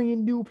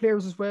 bringing new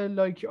players as well.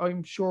 Like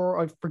I'm sure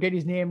I forget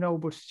his name now,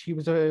 but he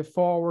was a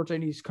forward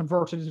and he's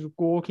converted as a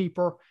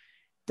goalkeeper.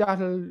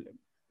 That'll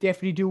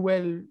definitely do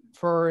well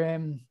for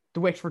the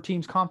Wexford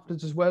team's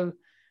confidence as well.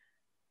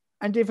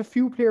 And they have a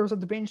few players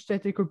on the bench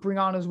that they could bring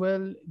on as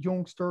well.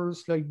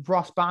 Youngsters like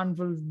Ross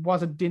Banville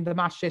wasn't in the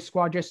match day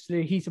squad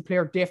yesterday. He's a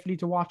player definitely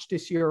to watch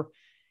this year.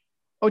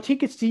 I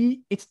think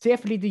it's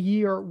definitely the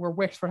year where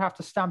Wexford have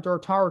to stamp their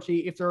authority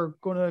if they're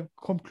going to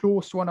come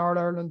close to an All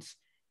Ireland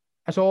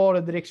at all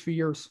in the next few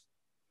years.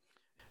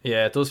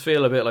 Yeah, it does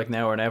feel a bit like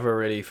now or never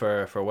really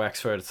for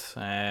Wexford.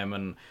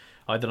 And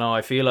I don't know.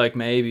 I feel like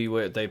maybe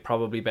they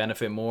probably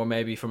benefit more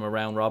maybe from a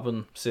round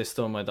robin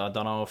system. I don't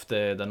know if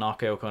the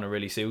knockout kind of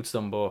really suits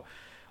them, but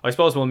I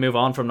suppose we'll move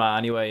on from that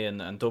anyway.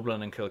 And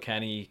Dublin and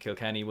Kilkenny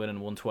winning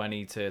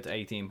 120 to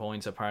 18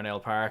 points at Parnell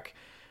Park.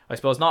 I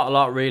suppose not a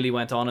lot really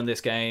went on in this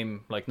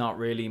game. Like not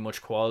really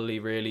much quality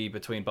really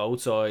between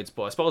both sides.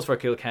 But I suppose for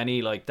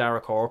Kilkenny, like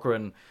Dara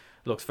Corcoran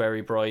looks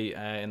very bright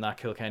in that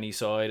Kilkenny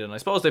side, and I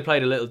suppose they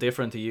played a little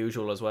different to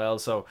usual as well.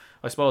 So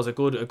I suppose a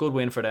good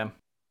win for them.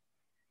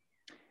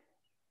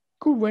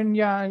 Good win,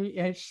 yeah.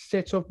 It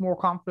sets up more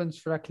confidence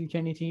for that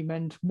Kilkenny team,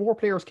 and more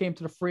players came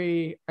to the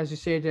fray. As you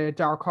said,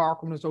 Dark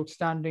Harkin was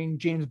outstanding.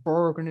 James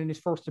Bergen in his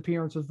first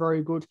appearance was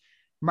very good.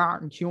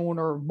 Martin Keown,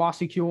 or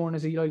Mossy Keown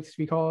as he likes to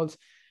be called,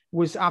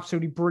 was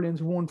absolutely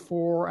brilliant.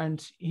 1-4,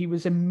 and he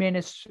was a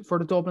menace for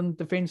the Dublin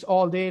defence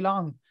all day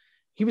long.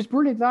 He was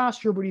brilliant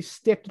last year, but he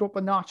stepped it up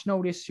a notch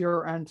now this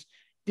year, and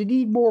they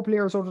need more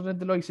players other than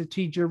the likes of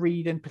TJ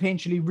Reid and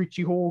potentially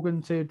Richie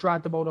Hogan to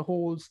drag them out of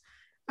holes.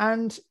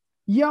 And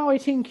yeah, I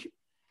think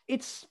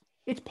it's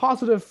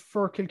positive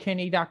for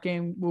Kilkenny that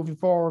game moving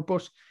forward,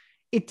 but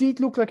it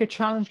did look like a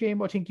challenge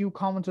game. I think you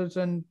commented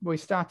on my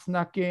stats in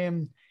that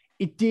game.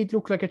 It did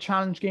look like a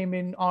challenge game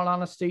in all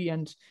honesty,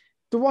 and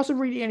there wasn't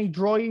really any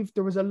drive.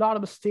 There was a lot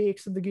of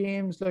mistakes in the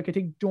games. Like I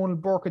think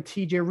Donald Burke and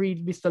TJ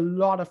Reid missed a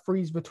lot of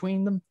frees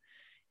between them.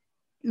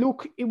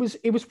 Look, it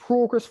was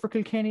progress for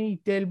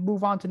Kilkenny. They'll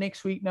move on to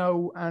next week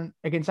now and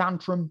against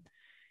Antrim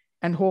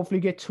and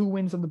hopefully get 2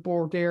 wins on the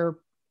board there.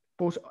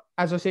 But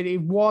as I said, it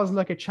was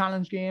like a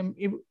challenge game.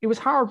 It was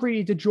hard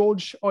really to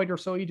judge either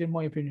side, in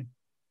my opinion.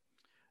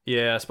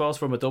 Yeah, I suppose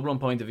from a Dublin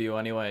point of view,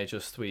 anyway,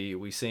 just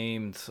we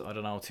seemed, I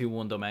don't know, too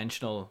one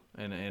dimensional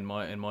in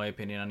my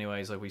opinion.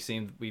 Anyways, like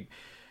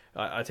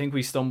I think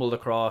we stumbled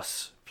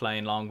across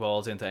playing long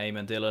balls into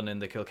Eamon Dillon in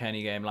the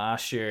Kilkenny game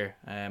last year,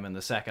 in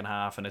the second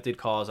half, and it did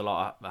cause a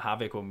lot of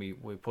havoc when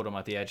we put him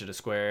at the edge of the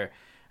square,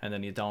 and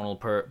then you Donald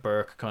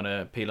Burke kind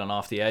of peeling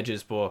off the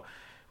edges, but.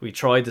 We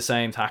tried the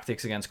same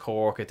tactics against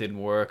Cork, it didn't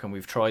work, and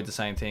we've tried the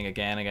same thing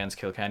again against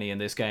Kilkenny in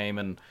this game.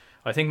 And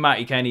I think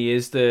Matty Kenny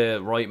is the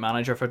right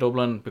manager for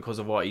Dublin because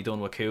of what he done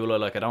with Coola.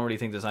 Like I don't really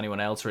think there's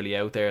anyone else really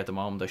out there at the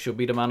moment that should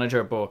be the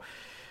manager. But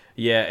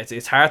yeah,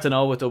 it's hard to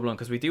know with Dublin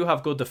because we do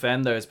have good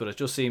defenders, but it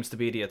just seems to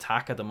be the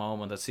attack at the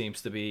moment that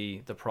seems to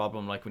be the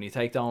problem. Like when you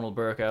take Donald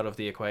Burke out of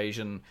the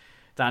equation,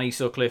 Danny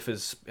Sutcliffe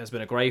has been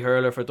a great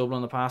hurler for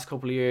Dublin the past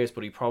couple of years,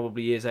 but he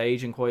probably is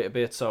aging quite a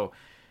bit. So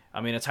I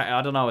mean,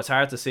 I don't know. It's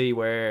hard to see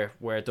where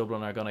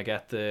Dublin are going to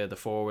get the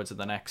forwards in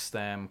the next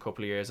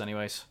couple of years,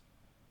 anyways.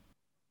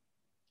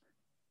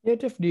 Yeah,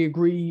 definitely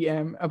agree.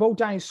 About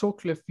Danny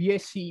Sutcliffe,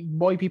 yes, he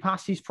might be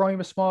past his prime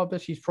a small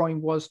bit. His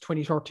prime was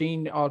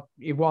 2013, or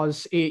it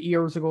was 8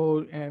 years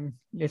ago.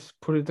 Let's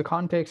put it into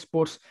context,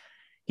 but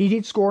he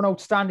did score an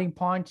outstanding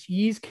point.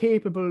 He is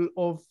capable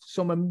of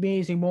some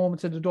amazing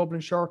moments in the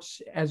Dublin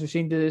shirts, as we've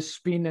seen the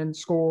spin and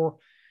score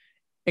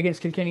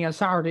against Kilkenny on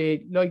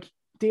Saturday. Like,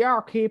 they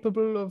are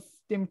capable of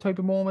them type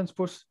of moments,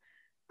 but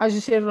as you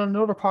said on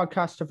another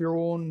podcast of your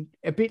own,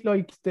 a bit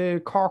like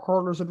the Cork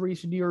hurlers in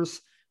recent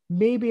years,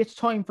 maybe it's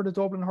time for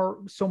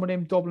some of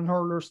them Dublin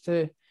hurlers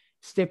to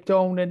step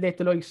down and let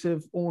the likes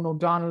of Owen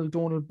O'Donnell,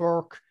 Donald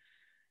Burke,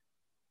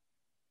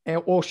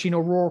 Oisin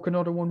O'Rourke,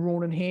 another one,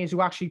 Ronan Hayes,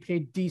 who actually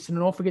played decent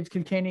enough against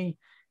Kilkenny,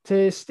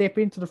 to step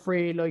into the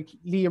fray. Like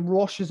Liam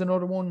Rush is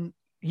another one.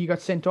 He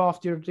got sent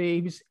off the other day.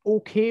 He was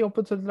okay up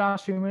until the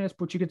last few minutes,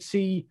 but you could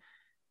see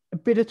a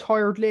bit of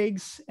tired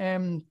legs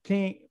playing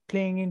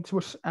into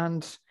it,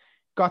 and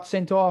got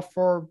sent off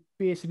for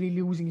basically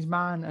losing his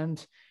man.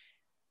 And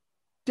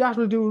that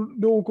will do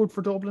no good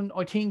for Dublin.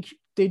 I think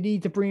they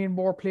need to bring in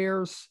more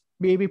players.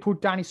 Maybe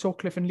put Danny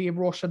Sutcliffe and Liam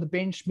Rush on the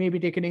bench. Maybe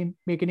they can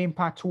make an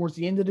impact towards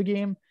the end of the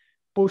game.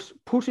 But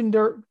putting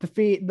the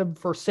fate in them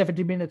for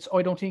 70 minutes,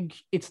 I don't think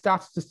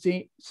that's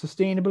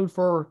sustainable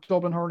for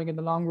Dublin hurling in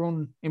the long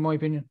run, in my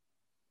opinion.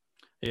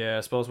 Yeah,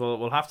 I suppose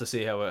we'll have to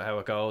see how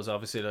it goes.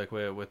 Obviously, like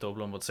with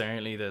Dublin, but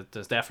certainly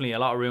there's definitely a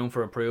lot of room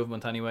for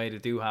improvement. Anyway, they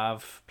do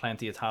have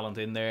plenty of talent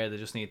in there. They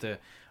just need to,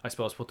 I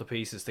suppose, put the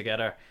pieces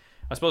together.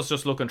 I suppose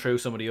just looking through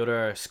some of the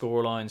other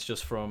score lines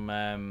just from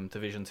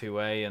Division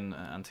 2A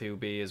and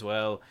 2B as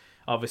well.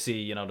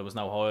 Obviously, there was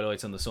no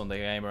highlights in the Sunday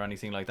game or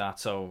anything like that,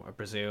 so I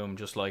presume,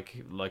 just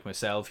like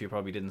myself, you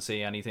probably didn't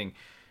see anything.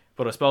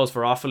 But I suppose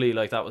for Offaly,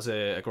 like, that was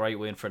a great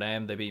win for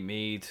them. They beat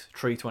Meath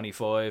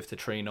 325 to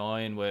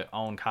 3-9 with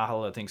Owen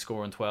Cahill, I think,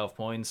 scoring 12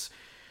 points.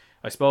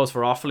 I suppose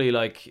for Offaly,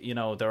 like,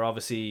 they're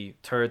obviously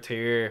third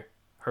tier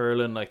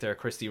hurling, like they're a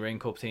Christy Ring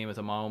Cup team at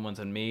the moment,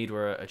 and Meath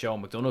were a Joe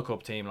McDonagh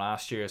Cup team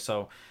last year.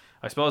 So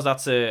I suppose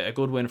that's a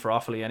good win for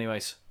Offaly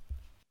anyways.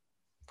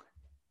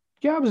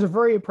 Yeah, it was a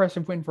very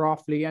impressive win for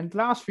Offaly. And the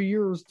last few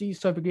years, these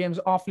type of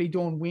games, Offaly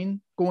don't win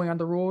going on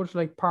the road.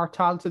 Like, Park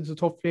Talton's a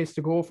tough place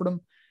to go for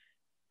them.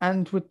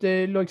 And with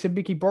the likes of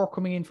Mickey Burke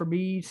coming in for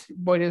Meath,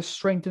 might have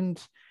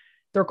strengthened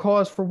their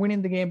cause for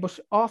winning the game. But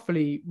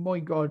Offaly, my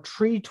God,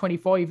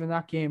 325 in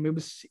that game. It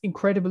was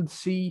incredible to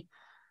see.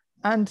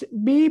 And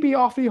maybe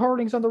Offaly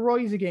hurling's on the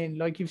rise again.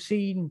 Like, you've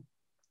seen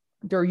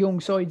their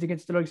young sides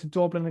against the likes of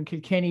Dublin and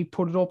Kilkenny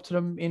put it up to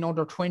them in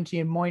under 20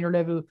 and minor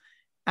level.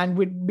 And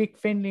with Mick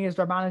Finlay as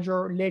their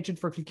manager, legend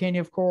for Kilkenny,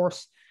 of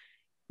course,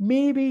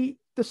 maybe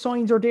the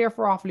signs are there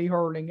for Offaly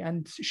hurling.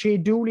 And Shea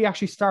Dooley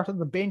actually started on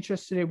the bench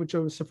yesterday, which I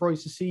was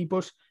surprised to see.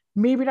 But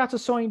maybe that's a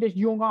sign that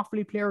young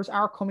Offaly players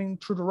are coming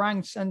through the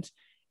ranks. And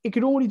it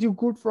could only do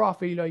good for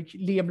Offaly. Like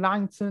Liam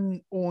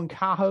Langton, Owen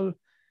Cahill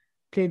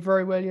played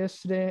very well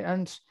yesterday.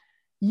 And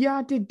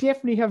yeah, they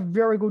definitely have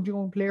very good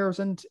young players.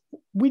 And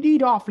we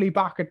need Offaly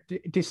back at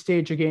this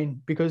stage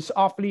again, because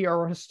Offaly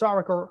are a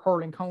historic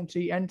hurling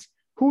county. And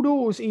who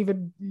knows,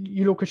 even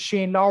you look at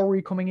Shane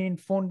Lowry coming in,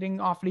 funding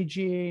Offaly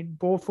GA,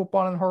 both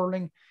football and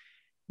hurling.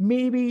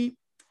 Maybe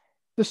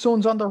the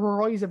sun's on the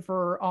horizon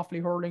for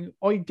Offaly hurling.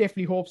 I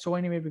definitely hope so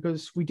anyway,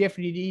 because we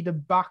definitely need them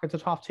back at the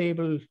top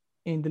table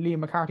in the Liam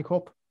McCarthy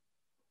Cup.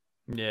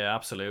 Yeah,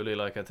 absolutely.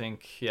 Like, I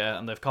think, yeah,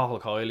 and they've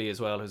Cathal Kiley as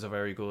well, who's a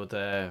very good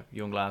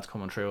young lad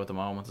coming through at the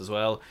moment as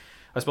well.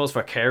 I suppose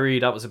for Kerry,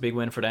 that was a big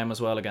win for them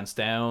as well against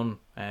Down.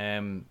 I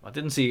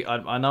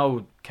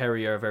know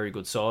Kerry are a very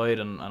good side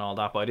and all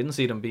that, but I didn't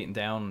see them beating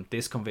Down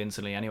this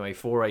convincingly anyway.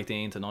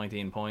 4-18 to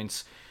 19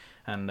 points.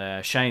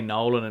 And Shane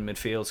Nolan in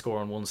midfield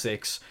scoring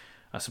 1-6.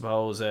 I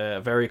suppose a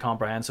very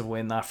comprehensive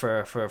win that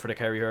for the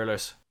Kerry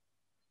hurlers.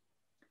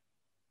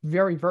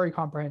 Very, very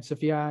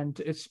comprehensive, yeah. And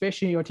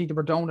especially, I think they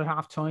were down at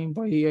half time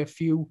by a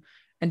few,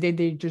 and then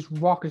they just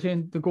rocketed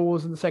in the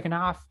goals in the second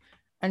half.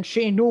 And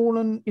Shane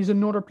Nolan is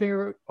another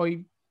player.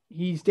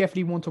 He's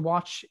definitely one to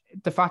watch.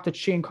 The fact that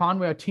Shane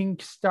Conway, I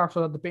think,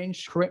 started on the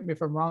bench. Correct me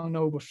if I'm wrong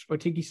now, but I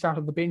think he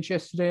started on the bench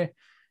yesterday.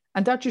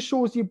 And that just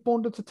shows the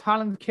abundance of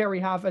talent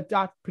Kerry have at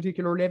that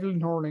particular level in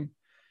hurling.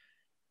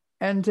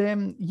 And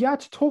yeah,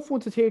 it's a tough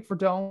one to take for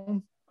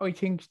Down. I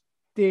think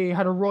they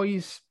had a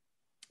rise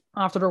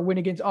after their win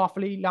against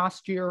Offaly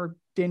last year.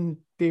 Then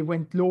they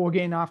went low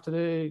again after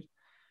the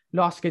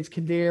loss against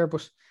Kildare.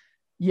 But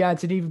yeah,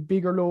 it's an even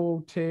bigger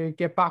low to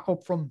get back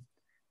up from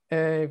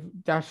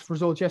that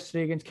result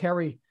yesterday against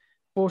Kerry.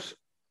 But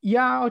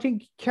yeah, I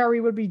think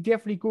Kerry will be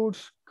definitely good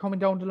coming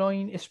down the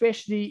line,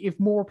 especially if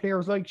more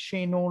players like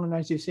Shane Nolan,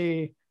 as you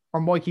say, or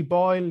Mikey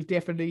Boyle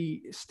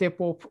definitely step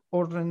up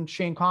other than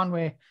Shane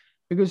Conway,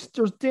 because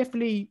there's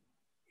definitely,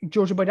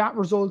 judging by that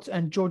result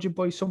and judging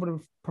by some of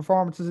the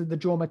performances in the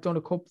Joe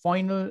McDonagh Cup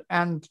final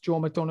and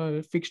Joe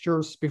McDonagh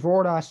fixtures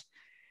before that,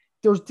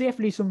 there's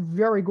definitely some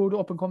very good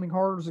up-and-coming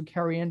hurlers in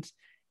Kerry, and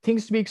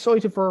things to be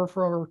excited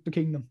for the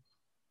Kingdom.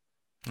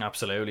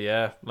 Absolutely,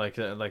 yeah. Like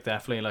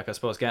definitely, like, I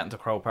suppose getting to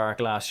Croke Park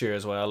last year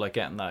as well, like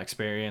getting that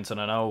experience. And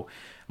I know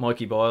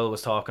Mikey Boyle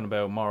was talking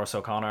about Maurice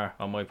O'Connor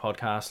on my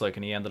podcast, like,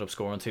 and he ended up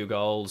scoring 2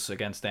 goals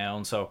against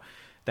Down. So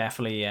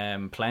definitely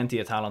plenty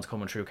of talent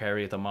coming through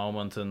Kerry at the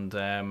moment.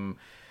 And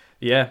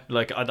yeah,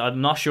 like, I'm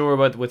not sure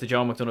about with the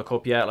Joe McDonagh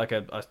Cup yet. Like,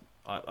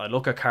 I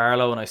look at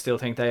Carlow and I still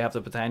think they have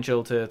the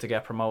potential to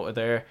get promoted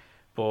there.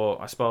 But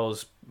I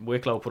suppose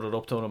Wicklow put it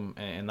up to them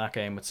in that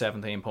game with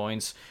 17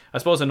 points. I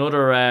suppose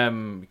another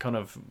kind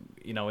of,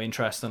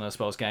 interesting, I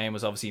suppose, game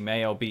was obviously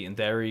Mayo beating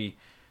Derry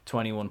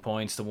 21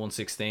 points to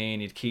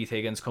 116. You had Keith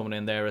Higgins coming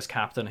in there as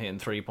captain, hitting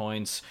 3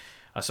 points.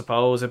 I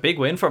suppose a big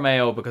win for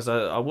Mayo, because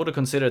I would have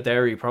considered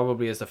Derry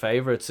probably as the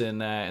favourites in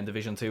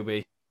Division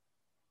 2B.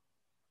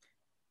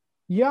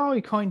 Yeah,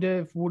 I kind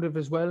of would have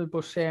as well,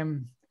 but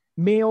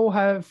Mayo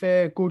have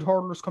good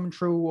hurlers coming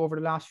through over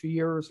the last few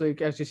years.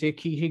 Like, as you say,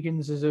 Keith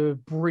Higgins is a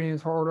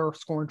brilliant hurler,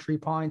 scoring 3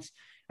 points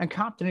and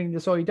captaining the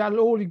side.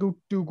 That'll only do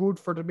good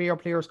for the Mayo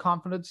players'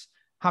 confidence,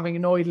 having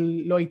an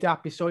idol like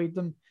that beside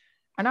them.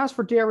 And as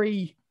for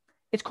Derry,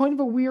 it's kind of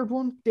a weird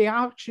one. They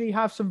actually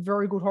have some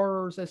very good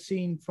hurlers, as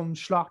seen from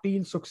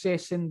Schlockdale's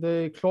success in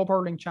the Club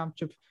Hurling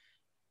Championship,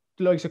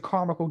 the likes of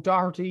Cormac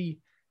O'Doherty.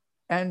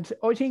 And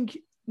I think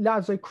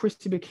lads like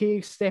Christy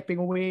McKay stepping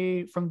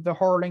away from the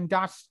hurling,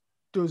 that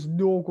does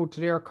no good to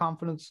their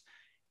confidence.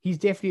 He's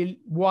definitely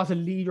was a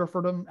leader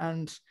for them,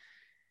 and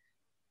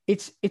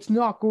it's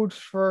not good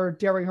for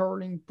Derry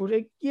hurling. But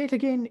yet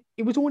again,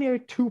 it was only a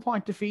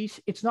 2-point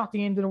defeat. It's not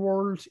the end of the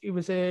world. It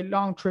was a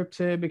long trip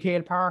to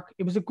McHale Park.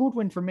 It was a good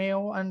win for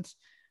Mayo, and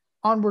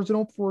onwards and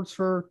upwards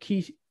for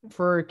Keith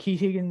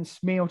Higgins'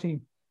 Mayo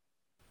team.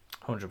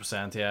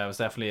 100%, yeah, it was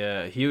definitely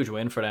a huge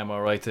win for them,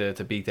 all right,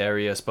 to beat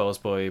Derry, I suppose,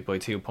 by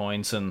 2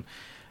 points. And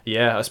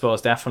yeah, I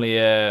suppose definitely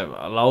a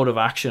load of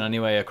action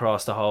anyway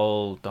across the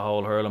whole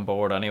hurling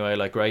board anyway.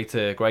 Like, great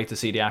to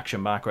see the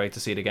action back, great to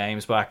see the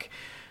games back.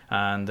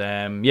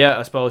 And yeah,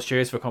 I suppose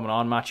cheers for coming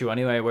on, Matthew.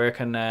 Anyway, where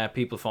can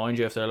people find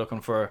you if they're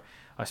looking for,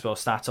 I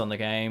suppose, stats on the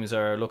games,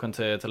 or looking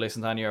to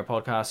listen to any of your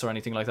podcasts or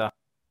anything like that?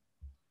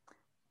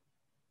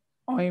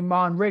 I'm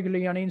on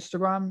regularly on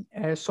Instagram,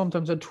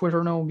 sometimes on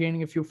Twitter now,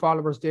 gaining a few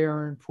followers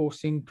there and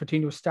posting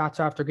continuous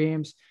stats after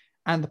games.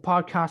 And the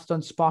podcast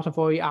on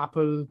Spotify,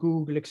 Apple,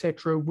 Google,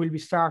 etc. will be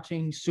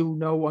starting soon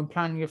now. I'm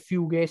planning a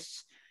few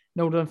guests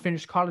now that I'm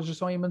finished college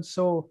assignments.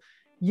 So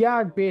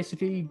yeah,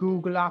 basically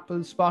Google,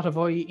 Apple,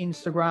 Spotify,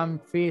 Instagram,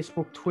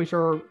 Facebook,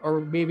 Twitter,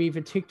 or maybe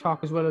even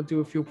TikTok as well. I'll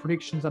do a few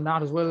predictions on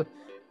that as well.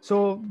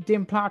 So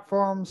them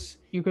platforms,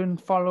 you can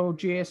follow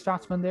J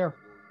Statsman there.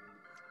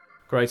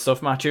 Great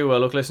stuff, Matthew. Well,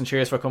 look, listen,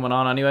 cheers for coming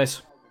on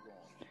anyways.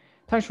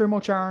 Thanks very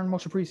much, Aaron.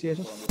 Much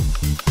appreciated.